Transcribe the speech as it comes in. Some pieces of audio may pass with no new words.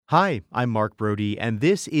Hi, I'm Mark Brody, and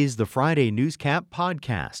this is the Friday Newscap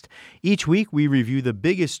podcast. Each week, we review the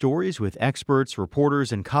biggest stories with experts,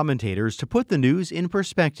 reporters, and commentators to put the news in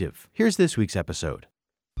perspective. Here's this week's episode.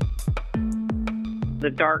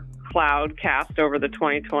 The dark cloud cast over the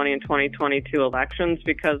 2020 and 2022 elections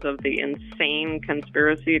because of the insane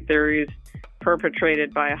conspiracy theories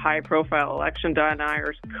perpetrated by high-profile election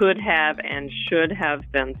deniers could have and should have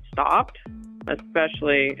been stopped,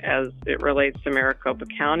 especially as it relates to Maricopa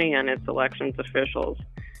County and its elections officials.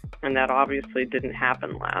 And that obviously didn't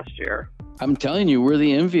happen last year. I'm telling you, we're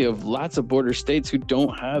the envy of lots of border states who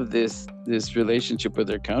don't have this relationship with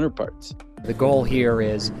their counterparts. The goal here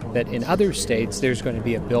is that in other states, there's going to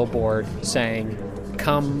be a billboard saying,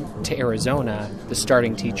 come to Arizona, the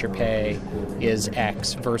starting teacher pay is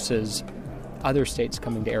X, versus other states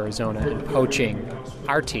coming to Arizona and poaching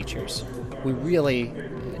our teachers. We really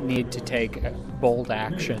need to take bold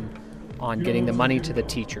action on getting the money to the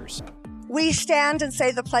teachers. We stand and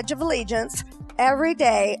say the Pledge of Allegiance every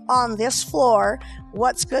day on this floor.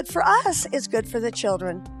 What's good for us is good for the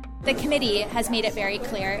children. The committee has made it very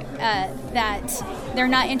clear that they're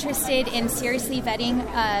not interested in seriously vetting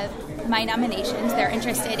my nominations. They're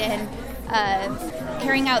interested in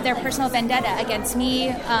carrying out their personal vendetta against me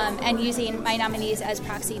and using my nominees as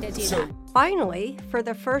proxy to do that. Finally, for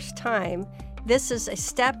the first time, this is a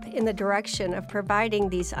step in the direction of providing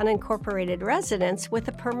these unincorporated residents with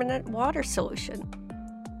a permanent water solution.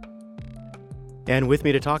 And with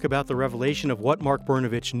me to talk about the revelation of what Mark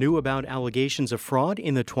Brnovich knew about allegations of fraud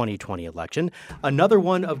in the 2020 election, another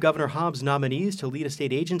one of Governor Hobbs' nominees to lead a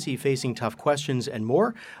state agency facing tough questions and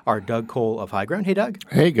more, are Doug Cole of High Ground. Hey, Doug.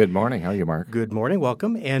 Hey, good morning. How are you, Mark? Good morning.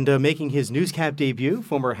 Welcome. And making his newscap debut,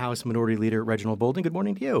 former House Minority Leader Reginald Bolden. Good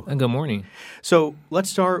morning to you. Good morning. So let's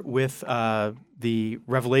start with the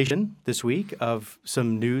revelation this week of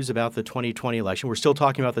some news about the 2020 election. We're still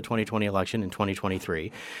talking about the 2020 election in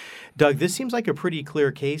 2023. Doug, this seems like a pretty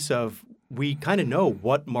clear case of we kind of know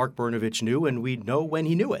what Mark Brnovich knew and we know when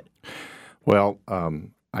he knew it. Well,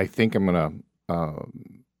 I think I'm going to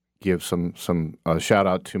give some shout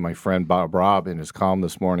out to my friend Bob Robb in his column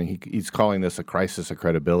this morning. He's calling this a crisis of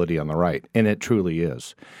credibility on the right, and it truly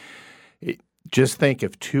is. Just think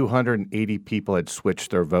if 280 people had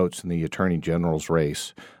switched their votes in the Attorney General's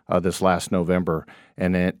race this last November,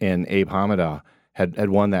 and Abe Hamada had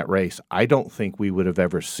won that race, I don't think we would have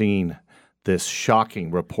ever seen this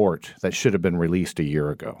shocking report that should have been released a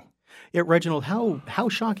year ago. Yeah, Reginald, how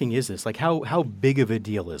shocking is this? Like, how big of a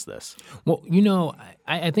deal is this? Well,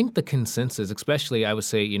 I think the consensus, especially I would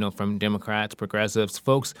say, from Democrats, progressives,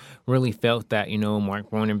 folks really felt that,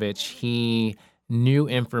 Mark Brnovich, he knew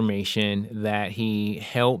information that he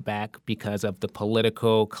held back because of the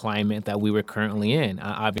political climate that we were currently in.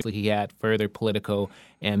 Obviously, he had further political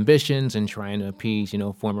ambitions in trying to appease,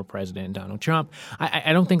 former President Donald Trump.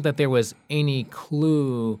 I don't think that there was any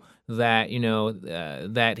clue that,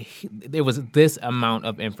 there was this amount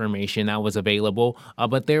of information that was available.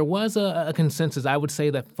 But there was a consensus. I would say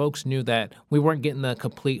that folks knew that we weren't getting the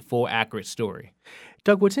complete, full, accurate story.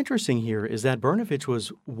 Doug, what's interesting here is that Brnovich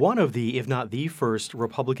was one of the, if not the first,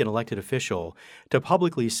 Republican elected official to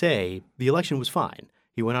publicly say the election was fine.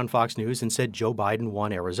 He went on Fox News and said Joe Biden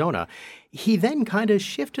won Arizona. He then kind of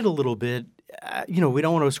shifted a little bit. We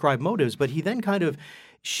don't want to ascribe motives, but he then kind of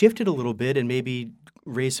shifted a little bit and maybe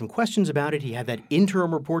raised some questions about it. He had that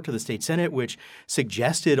interim report to the state Senate, which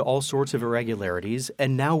suggested all sorts of irregularities.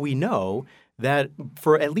 And now we know that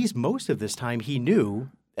for at least most of this time, he knew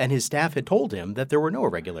and his staff had told him that there were no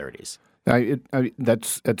irregularities.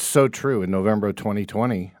 That's so true. In November of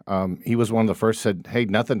 2020, he was one of the first said, "Hey,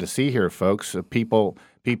 nothing to see here, folks. People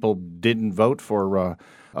didn't vote for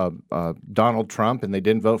Donald Trump and they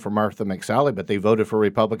didn't vote for Martha McSally, but they voted for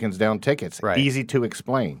Republicans down tickets." Right. Easy to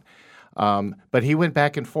explain. But he went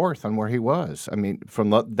back and forth on where he was. I mean, from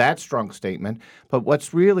that strong statement. But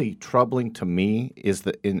what's really troubling to me is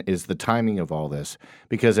the timing of all this,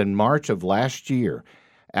 because in March of last year,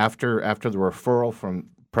 after the referral from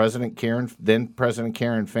then President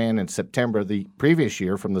Karen Fann in September the previous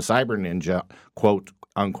year from the Cyber Ninja quote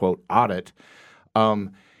unquote audit,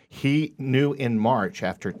 he knew in March,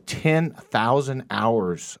 after 10,000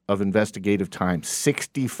 hours of investigative time,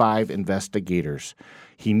 65 investigators.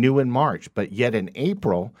 He knew in March, but yet in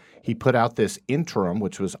April, he put out this interim,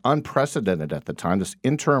 which was unprecedented at the time, this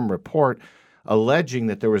interim report alleging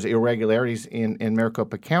that there was irregularities in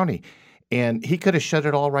Maricopa County. And he could have shut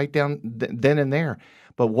it all right down then and there.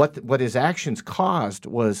 But what his actions caused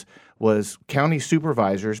was county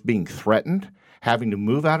supervisors being threatened, having to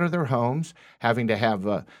move out of their homes, having to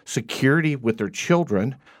have security with their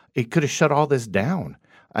children. It could have shut all this down.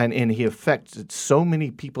 and he affected so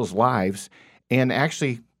many people's lives, and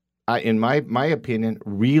actually, in my opinion,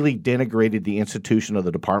 really denigrated the institution of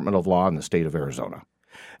the Department of Law in the state of Arizona.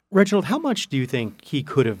 Reginald, how much do you think he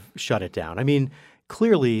could have shut it down? I mean,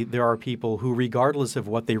 clearly there are people who, regardless of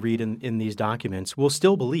what they read in these documents, will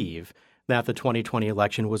still believe that the 2020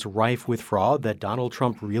 election was rife with fraud, that Donald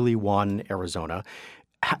Trump really won Arizona.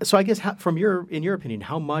 So I guess in your opinion,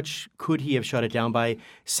 how much could he have shut it down by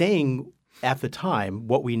saying at the time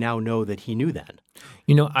what we now know that he knew then?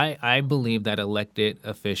 I believe that elected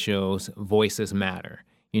officials' voices matter.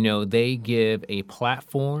 They give a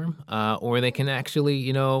platform, or they can actually,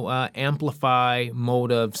 amplify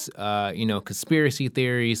motives, conspiracy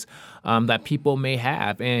theories that people may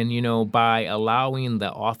have. And, by allowing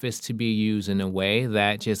the office to be used in a way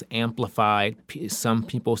that just amplified some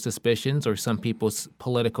people's suspicions or some people's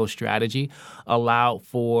political strategy, allowed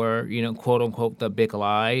for, quote unquote, the big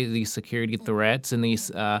lie, these security threats and these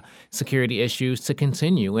security issues to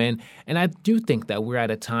continue. And I do think that we're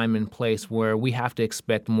at a time and place where we have to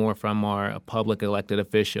expect more from our public elected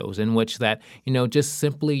officials, in which that, just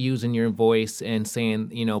simply using your voice and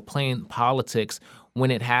saying, playing politics when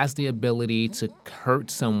it has the ability to hurt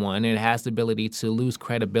someone, it has the ability to lose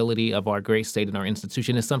credibility of our great state and our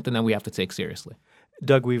institution, is something that we have to take seriously.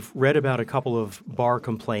 Doug, we've read about a couple of bar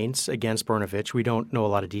complaints against Brnovich. We don't know a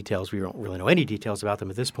lot of details. We don't really know any details about them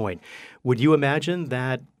at this point. Would you imagine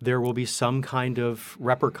that there will be some kind of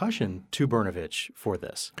repercussion to Brnovich for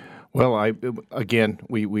this? Well,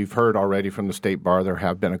 we've heard already from the state bar there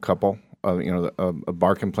have been a couple.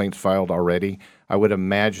 Bar complaints filed already. I would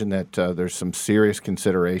imagine that there's some serious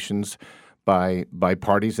considerations by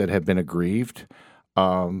parties that have been aggrieved,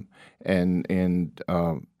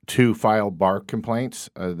 to file bar complaints.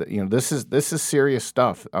 This is serious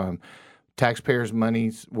stuff. Taxpayers'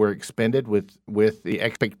 monies were expended with the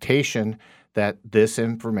expectation that this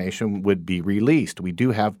information would be released. We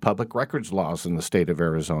do have public records laws in the state of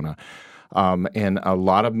Arizona. And a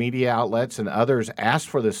lot of media outlets and others asked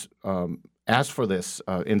for this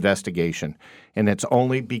investigation, and it's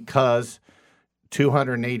only because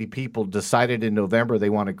 280 people decided in November they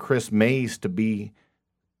wanted Chris Mays to be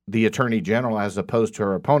the Attorney General as opposed to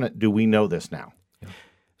her opponent. Do we know this now?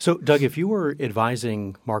 So, Doug, if you were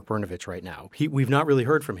advising Mark Brnovich right now, we've not really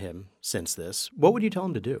heard from him since this. What would you tell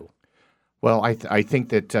him to do? Well, I think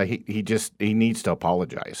that he needs to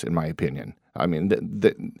apologize, in my opinion. I mean,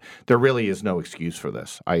 there really is no excuse for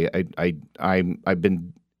this. I've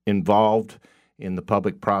been involved in the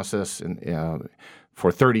public process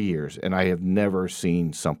for 30 years, and I have never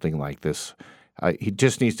seen something like this. He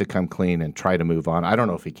just needs to come clean and try to move on. I don't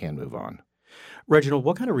know if he can move on. Reginald,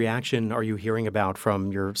 what kind of reaction are you hearing about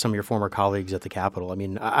from some of your former colleagues at the Capitol? I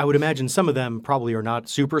mean, I would imagine some of them probably are not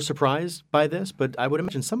super surprised by this, but I would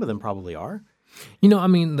imagine some of them probably are.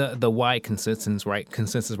 The wide consensus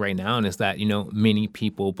right now is that, many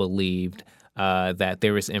people believed that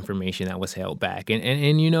there was information that was held back.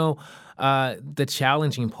 The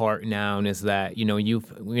challenging part now is that,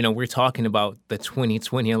 we're talking about the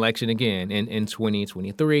 2020 election again. In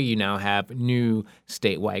 2023, you now have new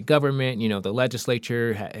statewide government. The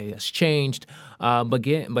legislature has changed. But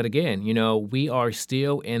again, we are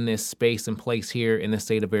still in this space and place here in the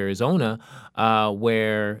state of Arizona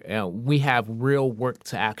where we have real work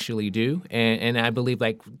to actually do. And I believe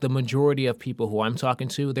the majority of people who I'm talking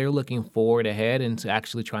to, they're looking forward ahead and to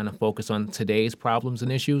actually trying to focus on today's problems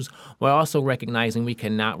and issues, while also recognizing we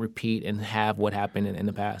cannot repeat and have what happened in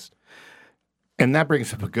the past. And that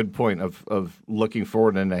brings up a good point of looking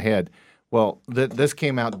forward and ahead. Well, this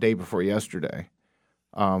came out day before yesterday.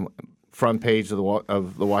 Front page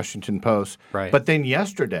of the Washington Post. Right. But then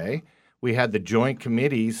yesterday we had the joint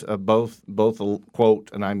committees of both quote,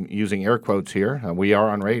 and I'm using air quotes here. We are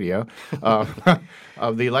on radio. Of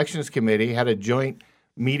the Elections Committee had a joint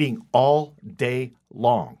meeting all day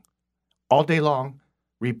long,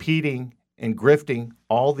 repeating and grifting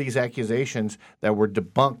all these accusations that were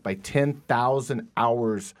debunked by 10,000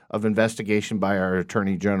 hours of investigation by our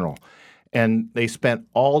Attorney General. And they spent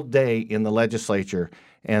all day in the legislature,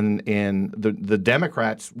 and the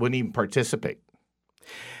Democrats wouldn't even participate.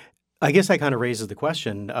 I guess that kind of raises the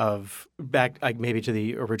question of back maybe to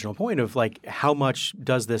the original point of how much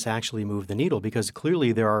does this actually move the needle? Because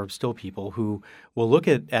clearly there are still people who will look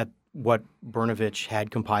at what Brnovich had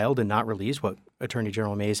compiled and not released, what Attorney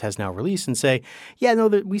General Mays has now released and say, yeah, no,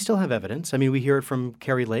 that we still have evidence. I mean, we hear it from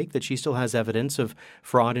Kari Lake that she still has evidence of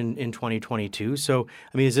fraud in 2022. So,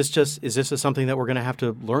 I mean, is this something that we're going to have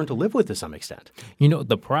to learn to live with to some extent? You know,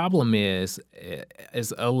 the problem is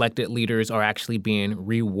elected leaders are actually being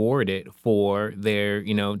rewarded for their,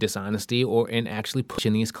 dishonesty and actually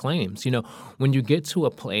pushing these claims. When you get to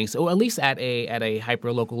a place, or at least at a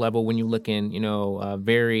hyper-local level, when you look in,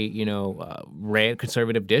 very, red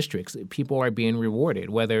conservative districts, people are being rewarded,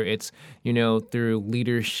 whether it's, through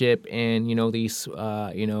leadership in, these,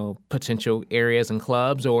 potential areas and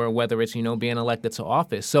clubs, or whether it's, being elected to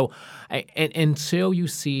office. So until you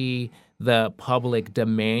see the public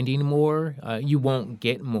demanding more, you won't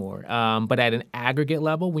get more. But at an aggregate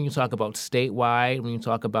level, when you talk about statewide, when you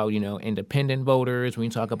talk about, independent voters, when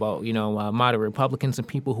you talk about, moderate Republicans and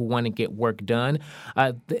people who want to get work done,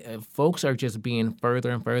 folks are just being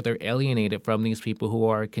further and further alienated from these people who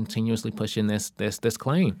are continuously pushing this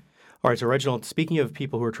claim. All right, so Reginald, speaking of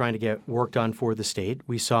people who are trying to get work done for the state,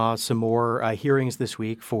 we saw some more hearings this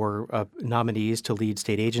week for nominees to lead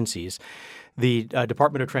state agencies. The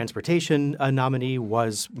Department of Transportation nominee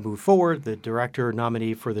was moved forward. The director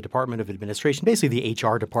nominee for the Department of Administration, basically the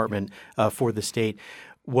HR department for the state,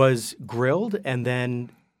 was grilled and then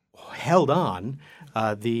held on.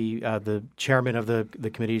 The chairman of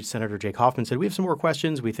the committee, Senator Jake Hoffman, said, we have some more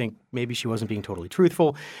questions. We think maybe she wasn't being totally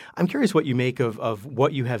truthful. I'm curious what you make of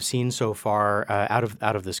what you have seen so far out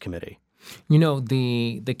of this committee.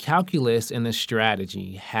 The calculus and the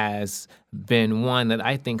strategy has been one that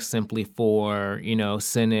I think simply for,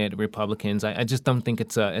 Senate Republicans, I just don't think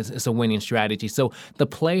it's a winning strategy. So the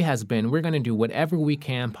play has been, we're going to do whatever we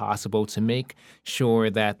can possible to make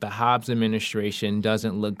sure that the Hobbs administration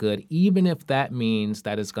doesn't look good, even if that means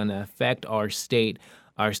that it's going to affect our state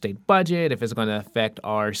budget, if it's going to affect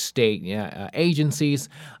our state agencies.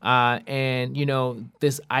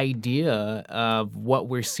 This idea of what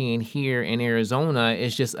we're seeing here in Arizona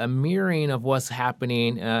is just a mirroring of what's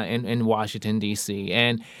happening in Washington, D.C.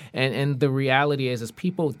 And the reality is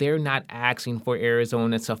people, they're not asking for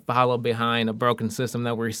Arizona to follow behind a broken system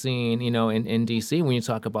that we're seeing, in D.C. When you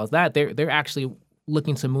talk about that, they're actually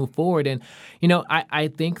looking to move forward. And,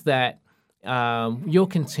 I think that you'll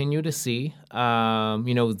continue to see,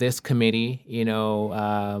 this committee,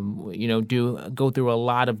 go through a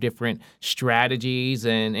lot of different strategies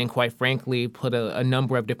and quite frankly, put a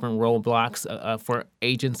number of different roadblocks for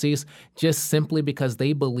agencies just simply because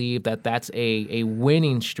they believe that that's a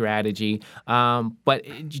winning strategy. But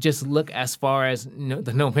just look as far as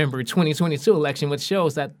the November 2022 election, which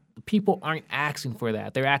shows that people aren't asking for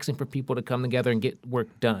that. They're asking for people to come together and get work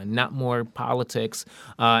done, not more politics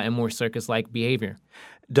and more circus-like behavior.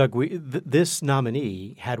 Doug, this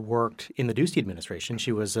nominee had worked in the Ducey administration.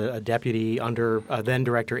 She was a deputy under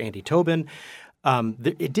then-director Andy Tobin.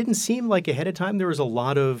 It didn't seem like ahead of time there was a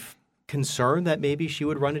lot of concern that maybe she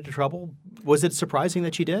would run into trouble. Was it surprising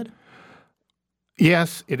that she did?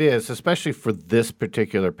 Yes, it is, especially for this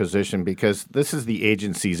particular position because this is the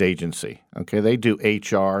agency's agency. Okay, they do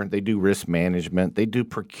HR, they do risk management, they do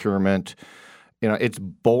procurement. It's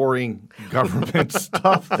boring government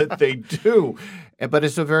stuff that they do, but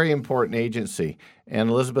it's a very important agency. And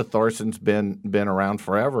Elizabeth Thorson's been around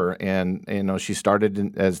forever, and she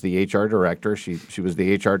started as the HR director. She was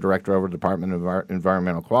the HR director over the Department of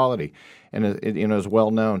Environmental Quality, and is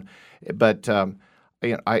well known. But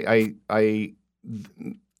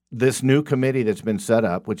this new committee that's been set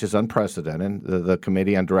up, which is unprecedented, the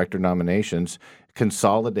Committee on Director Nominations,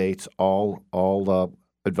 consolidates all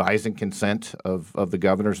advise and consent of the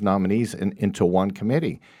governor's nominees into one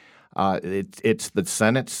committee. It's the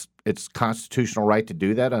Senate's constitutional right to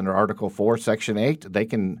do that under Article 4, Section 8.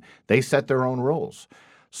 They set their own rules.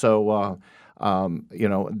 So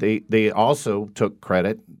they also took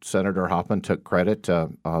credit. Senator Hoffman took credit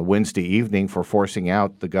Wednesday evening for forcing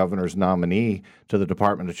out the governor's nominee to the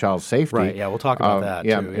Department of Child Safety. Right. Yeah, we'll talk about that.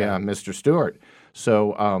 Yeah, too. Yeah, Mr. Stewart.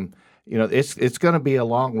 So it's going to be a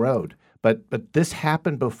long road. But this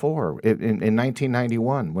happened before in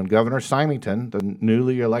 1991 when Governor Symington, the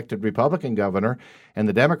newly elected Republican governor, and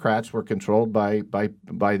the Democrats were controlled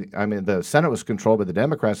the Senate was controlled by the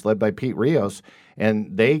Democrats led by Pete Rios,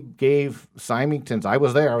 and they gave Symington's, I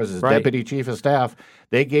was there, I was his deputy chief of staff,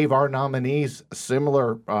 they gave our nominees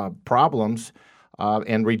similar problems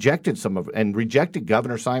and rejected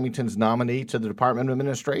Governor Symington's nominee to the Department of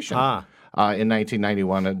Administration in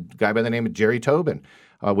 1991, a guy by the name of Jerry Tobin.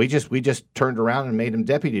 We just turned around and made him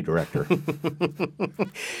deputy director.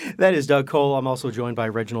 That is Doug Cole. I'm also joined by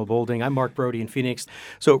Reginald Boulding. I'm Mark Brody in Phoenix.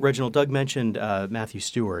 So, Reginald, Doug mentioned Matthew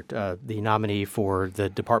Stewart, the nominee for the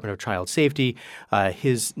Department of Child Safety.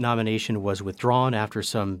 His nomination was withdrawn after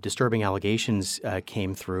some disturbing allegations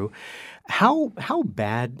came through. How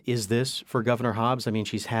bad is this for Governor Hobbs? I mean,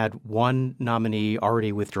 she's had one nominee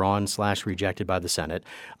already withdrawn / rejected by the Senate,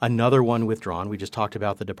 another one withdrawn. We just talked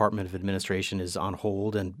about the Department of Administration is on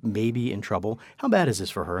hold and maybe in trouble. How bad is this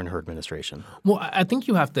for her and her administration? Well, I think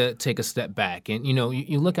you have to take a step back and,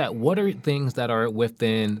 you look at what are things that are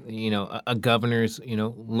within, a governor's,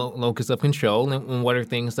 locus of control and what are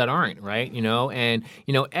things that aren't, right? And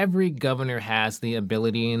every governor has the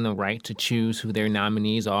ability and the right to choose who their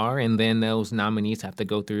nominees are, and then those nominees have to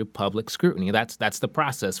go through public scrutiny. That's the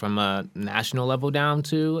process from a national level down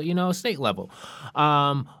to, a state level.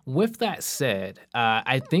 With that said,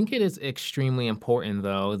 I think it is extremely important,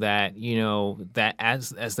 though, that, that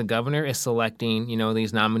as the governor is selecting,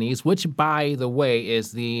 these nominees, which, by the way,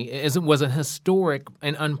 was a historic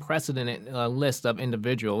and unprecedented list of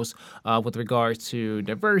individuals with regards to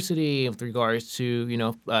diversity, with regards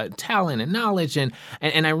to, talent and knowledge. And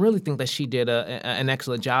I really think that she did an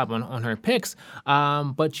excellent job on her picks.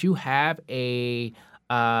 But you have a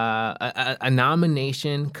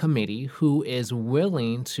nomination committee who is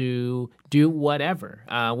willing to do whatever,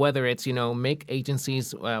 whether it's make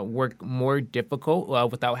agencies work more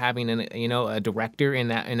difficult without having a director in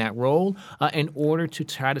that role in order to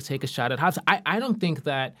try to take a shot at Hobbs. I don't think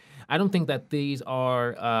that these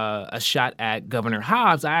are a shot at Governor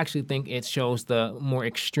Hobbs. I actually think it shows the more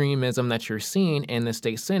extremism that you're seeing in the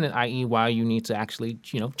state Senate, i.e., why you need to actually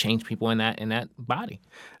change people in that body.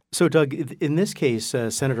 So, Doug, in this case,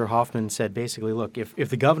 Senator Hoffman said basically, look, if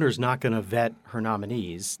the governor's not going to vet her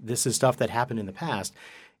nominees, this is stuff that happened in the past.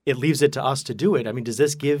 It leaves it to us to do it. I mean, does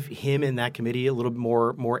this give him and that committee a little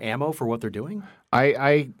more ammo for what they're doing?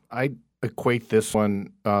 I equate this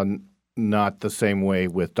one not the same way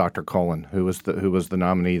with Dr. Cullen, who was the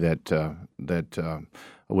nominee that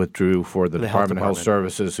withdrew for the Department of Health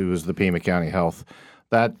Services, who was the Pima County Health.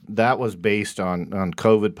 That was based on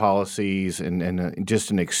COVID policies and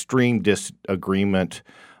just an extreme disagreement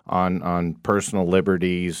on personal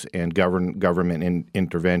liberties and government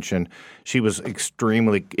intervention. She is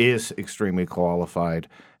extremely qualified,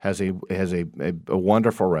 has a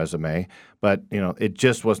wonderful resume, but it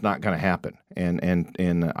just was not going to happen,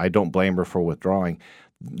 and I don't blame her for withdrawing.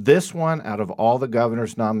 This one, out of all the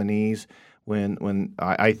governor's nominees, when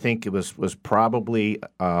I think it was probably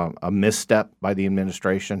a misstep by the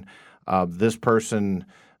administration. This person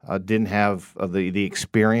didn't have the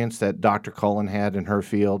experience that Dr. Cullen had in her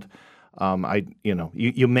field.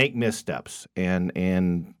 You make missteps,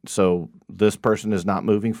 and so this person is not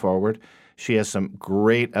moving forward. She has some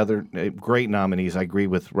great nominees. I agree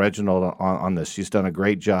with Reginald on this. She's done a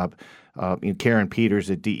great job. Karen Peters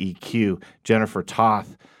at DEQ, Jennifer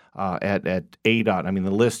Toth at ADOT. I mean,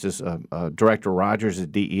 the list is Director Rogers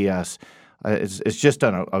at DES. It's just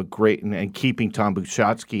done a great, and keeping Tom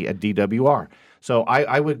Buchatsky at DWR. So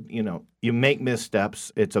I would, you make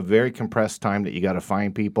missteps. It's a very compressed time that you got to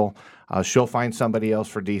find people. She'll find somebody else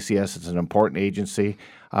for DCS. It's an important agency.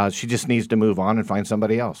 She just needs to move on and find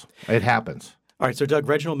somebody else. It happens. All right, so Doug,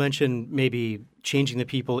 Reginald mentioned maybe changing the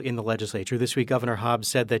people in the legislature. This week, Governor Hobbs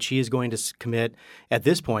said that she is going to commit, at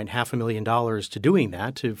this point, $500,000 to doing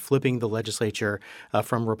that, to flipping the legislature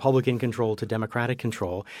from Republican control to Democratic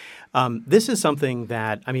control. This is something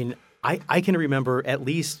that, I can remember at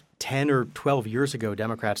least 10 or 12 years ago,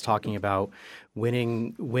 Democrats talking about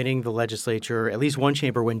winning the legislature, at least one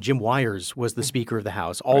chamber, when Jim Wires was the Speaker of the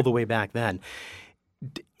House, all the way back then.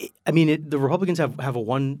 The Republicans have a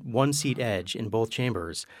one seat edge in both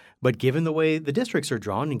chambers, but given the way the districts are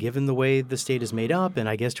drawn and given the way the state is made up, and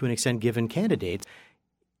I guess to an extent given candidates,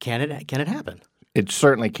 can it happen? It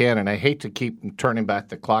certainly can, and I hate to keep turning back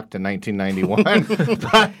the clock to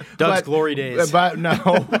 1991. Doug's glory days. But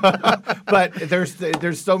no, but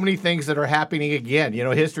there's so many things that are happening again.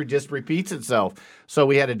 History just repeats itself. So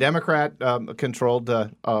we had a Democrat-controlled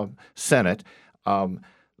Senate.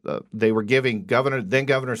 They were giving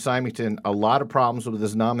Governor Symington a lot of problems with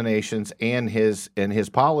his nominations and his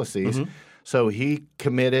policies. Mm-hmm. So we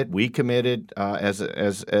committed as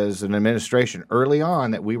an administration early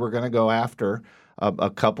on that we were going to go after a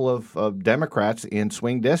couple of Democrats in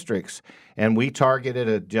swing districts, and we targeted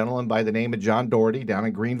a gentleman by the name of John Doherty down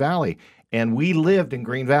in Green Valley, and we lived in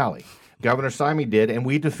Green Valley. Governor Simey did, and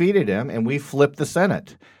we defeated him, and we flipped the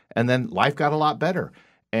Senate, and then life got a lot better.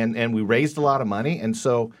 And we raised a lot of money, and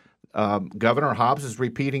so Governor Hobbs is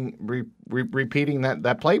repeating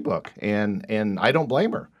that playbook, and I don't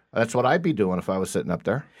blame her. That's what I'd be doing if I was sitting up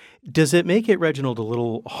there. Does it make it, Reginald, a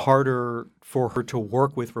little harder for her to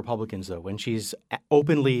work with Republicans, though, when she's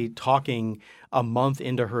openly talking a month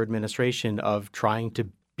into her administration of trying to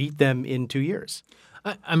beat them in 2 years?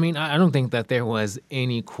 I mean, I don't think that there was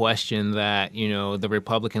any question that, the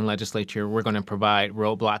Republican legislature were going to provide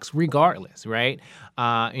roadblocks regardless, right?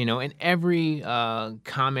 In every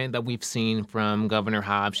comment that we've seen from Governor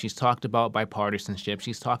Hobbs, she's talked about bipartisanship.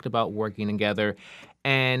 She's talked about working together.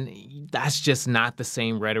 And that's just not the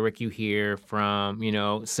same rhetoric you hear from,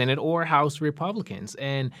 Senate or House Republicans.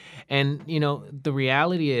 And the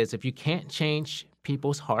reality is, if you can't change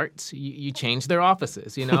people's hearts, you change their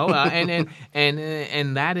offices, and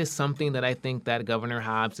that is something that I think that Governor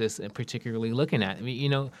Hobbs is particularly looking at. I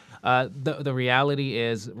mean, the reality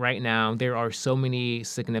is right now there are so many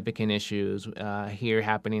significant issues here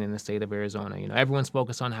happening in the state of Arizona. Everyone's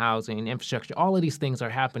focused on housing, infrastructure, all of these things are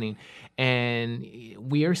happening, and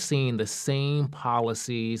we are seeing the same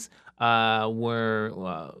policies where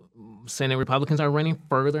Senate Republicans are running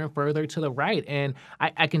further and further to the right. And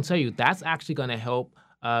I can tell you that's actually going to help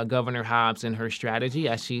Governor Hobbs in her strategy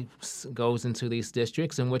as she goes into these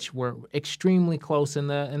districts in which we're extremely close in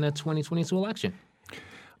the 2022 election.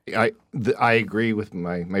 I agree with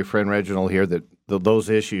my friend Reginald here that those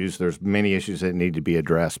issues, there's many issues that need to be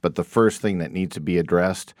addressed. But the first thing that needs to be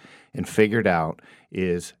addressed and figured out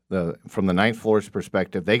is from the ninth floor's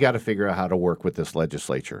perspective, they got to figure out how to work with this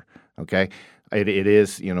legislature. Okay, it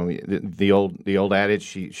is the old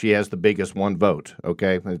adage. She has the biggest one vote.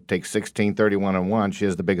 Okay, it takes 16, 31, and 1. She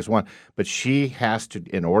has the biggest one, but she has to,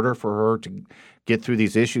 in order for her to get through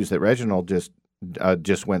these issues that Reginald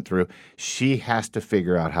just went through, she has to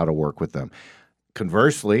figure out how to work with them.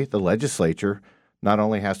 Conversely, the legislature not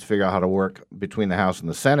only has to figure out how to work between the House and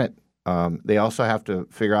the Senate, they also have to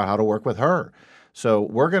figure out how to work with her. So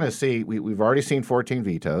we're going to see, we've already seen 14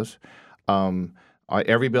 vetoes.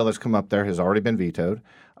 Every bill that's come up there has already been vetoed.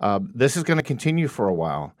 This is going to continue for a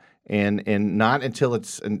while, and not until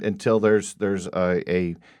there's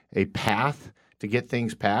a path to get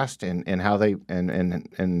things passed and how they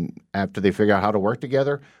and after they figure out how to work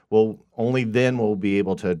together, only then we'll be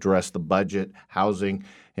able to address the budget, housing,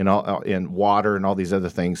 and water and all these other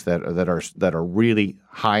things that are really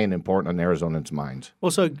high and important on Arizonans' minds. Well,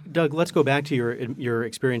 so Doug, let's go back to your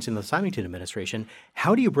experience in the Symington administration.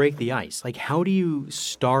 How do you break the ice? Like, how do you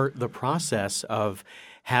start the process of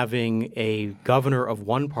having a governor of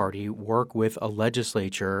one party work with a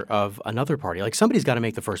legislature of another party? Like, somebody's got to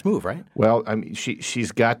make the first move, right? Well, I mean,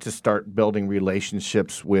 she's got to start building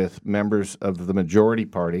relationships with members of the majority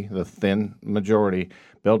party, the thin majority,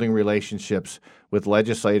 building relationships with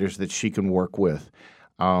legislators that she can work with.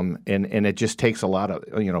 And it just takes a lot of,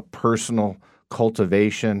 personal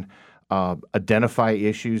cultivation, identify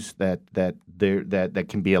issues that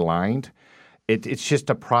can be aligned. It's just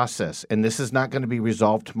a process, and this is not going to be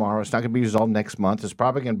resolved tomorrow. It's not going to be resolved next month. It's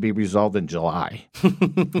probably going to be resolved in July.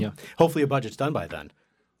 Yeah. Hopefully a budget's done by then.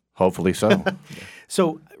 Hopefully so.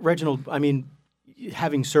 So, Reginald, I mean,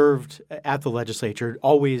 having served at the legislature,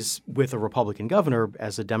 always with a Republican governor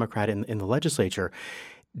as a Democrat in the legislature,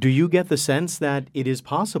 do you get the sense that it is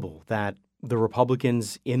possible that the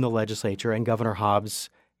Republicans in the legislature and Governor Hobbs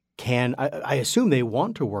can, I assume they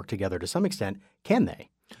want to work together to some extent, can they?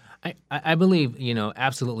 I believe,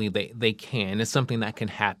 absolutely they can. It's something that can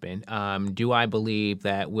happen. Do I believe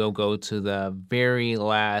that we'll go to the very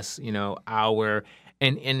last, hour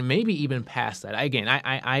and maybe even past that? Again,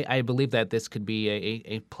 I believe that this could be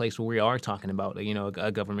a place where we are talking about,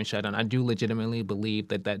 a government shutdown. I do legitimately believe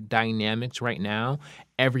that dynamics right now,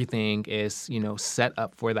 everything is, set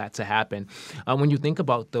up for that to happen. When you think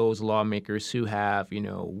about those lawmakers who have,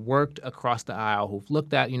 worked across the aisle, who've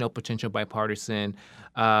looked at, potential bipartisan,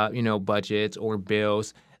 budgets or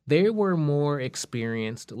bills, they were more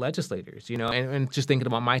experienced legislators, and just thinking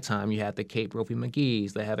about my time, you had the Kate Brophy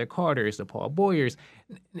McGee's, the Heather Carters, the Paul Boyers.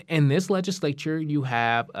 In this legislature, you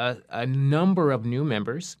have a number of new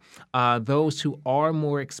members, those who are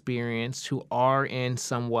more experienced, who are in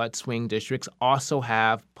somewhat swing districts, also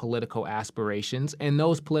have political aspirations, and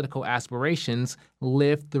those political aspirations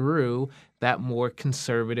live through that more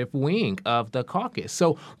conservative wing of the caucus.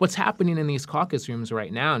 So what's happening in these caucus rooms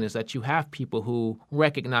right now is that you have people who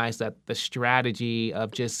recognize that the strategy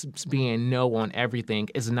of just being no on everything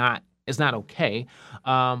is not It's not okay.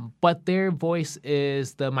 But their voice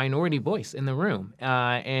is the minority voice in the room,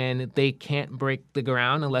 and they can't break the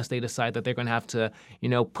ground unless they decide that they're going to have to,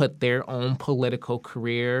 put their own political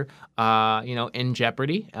career, in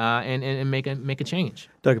jeopardy and make a change.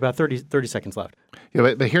 Doug, about 30 seconds left.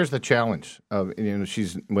 Yeah, but here's the challenge.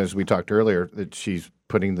 She's, as we talked earlier, that she's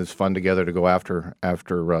putting this fund together to go after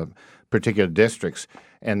particular districts,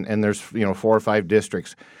 and there's 4 or 5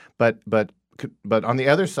 districts, but on the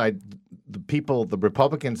other side, the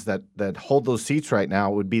Republicans that hold those seats right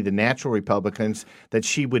now would be the natural Republicans that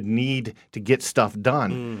she would need to get stuff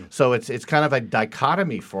done. So it's kind of a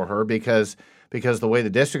dichotomy for her because the way the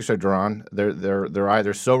districts are drawn, they're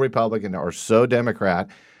either so Republican or so Democrat.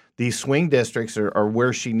 These swing districts are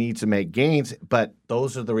where she needs to make gains, but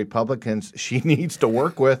those are the Republicans she needs to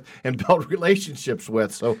work with and build relationships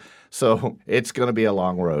with. So it's going to be a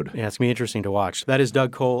long road. Yeah, it's going to be interesting to watch. That is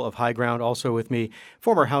Doug Cole of High Ground. Also with me,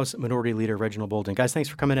 former House Minority Leader Reginald Bolden. Guys, thanks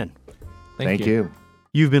for coming in. Thank you.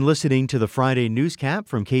 You've been listening to the Friday Newscap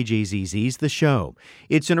from KJZZ's The Show.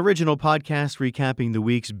 It's an original podcast recapping the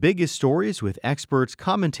week's biggest stories with experts,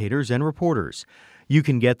 commentators, and reporters. You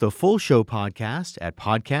can get the full show podcast at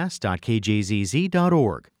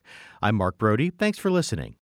podcast.kjzz.org. I'm Mark Brody. Thanks for listening.